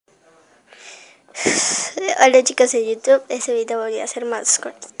Hola chicos de YouTube, este video voy a hacer más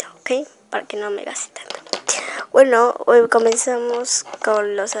cortito, ¿ok? Para que no me gaste tanto. Bueno, hoy comenzamos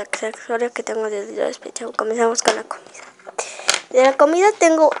con los accesorios que tengo de despecho. Comenzamos con la comida. De la comida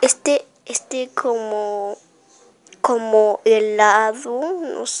tengo este como helado,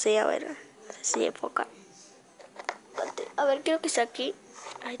 no sé, a ver, no sé si enfoca. A ver, creo que está aquí.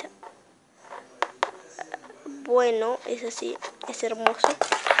 Ahí está. Bueno, es así, es hermoso.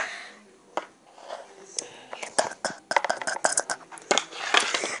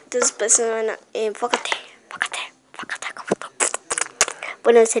 Entonces pues bueno, enfócate.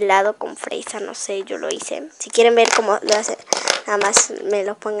 Bueno, es helado con fresa, no sé, yo lo hice. Si quieren ver cómo lo hace, nada más me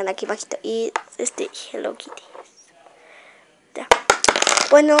lo pongan aquí bajito. Y Hello Kitty. Ya.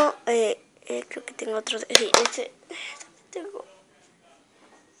 Bueno, creo que tengo otros. Sí, tengo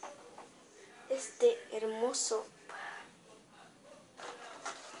este hermoso.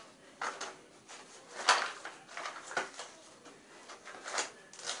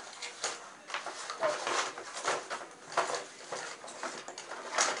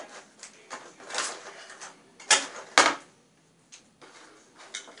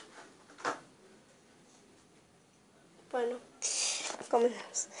 Bueno,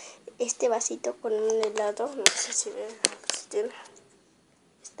 comenzamos. Este vasito con un helado, no sé si ven, si tiene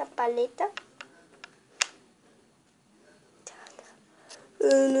esta paleta.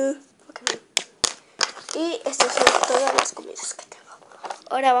 Y estas son todas las comidas que tengo.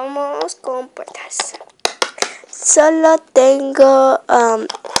 Ahora vamos con puertas. Solo tengo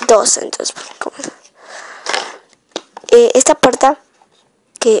dos, entonces esta puerta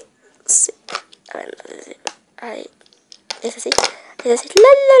que a ver, es así, la.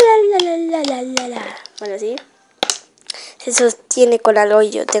 Bueno, así se sostiene con algo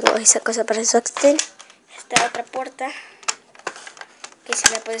y yo tengo esa cosa para sostener. Esta otra puerta que se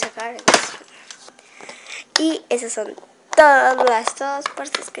la puede sacar. Y esas son todas las dos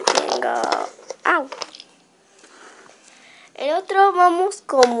puertas que tengo. ¡Au! El otro vamos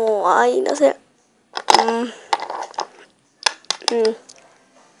como, ay, no sé.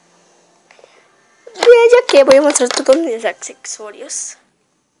 Ya que voy a mostrar todos mis accesorios.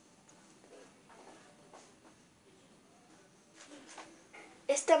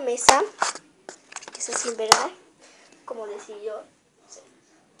 Esta mesa, que es así, ¿verdad? Como decía yo.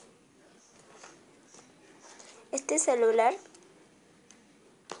 Este celular,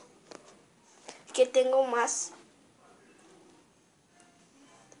 que tengo más.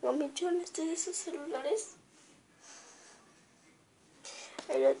 Tengo millones de esos celulares.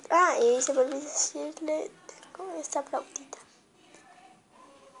 Y se me olvidó decirle, tengo esta flautita.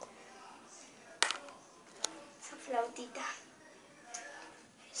 Esa flautita.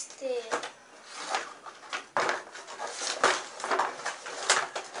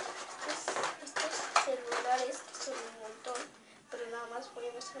 Estos celulares que son un montón, pero nada más voy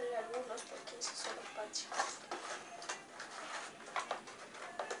a mostrarle algunos porque esos son los patches.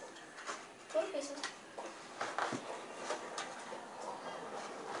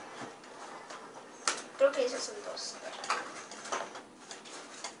 Creo que esos son dos.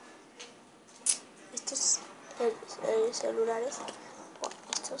 Estos celulares,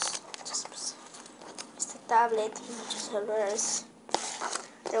 esta tablet y muchos celulares.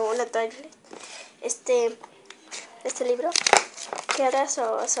 Tengo una tablet. Este libro que habla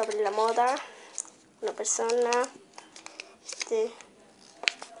sobre la moda, una persona.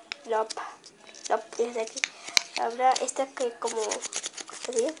 Lop desde aquí. Habrá esta que como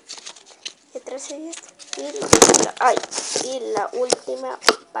sería detrás sería y la última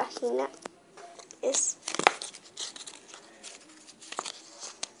página es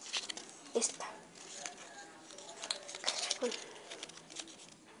esta.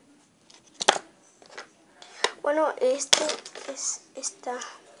 Bueno, este es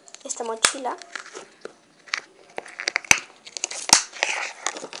esta mochila,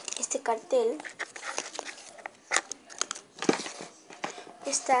 este cartel,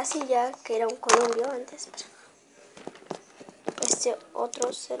 esta silla que era un columpio antes, este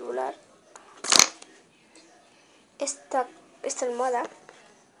otro celular, esta almohada,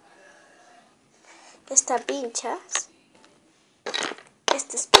 esta pincha,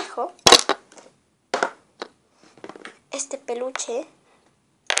 este espejo, este peluche,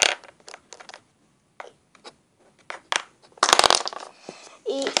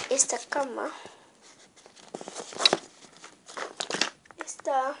 y esta cama,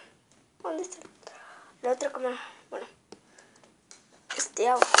 ¿dónde está la otra cama? Bueno, este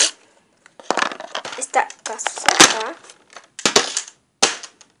auto, esta casota,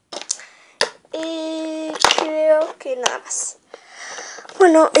 y creo que nada más.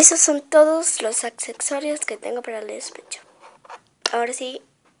 Bueno, esos son todos los accesorios que tengo para el despecho. Ahora sí.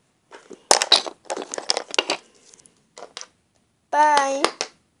 Bye.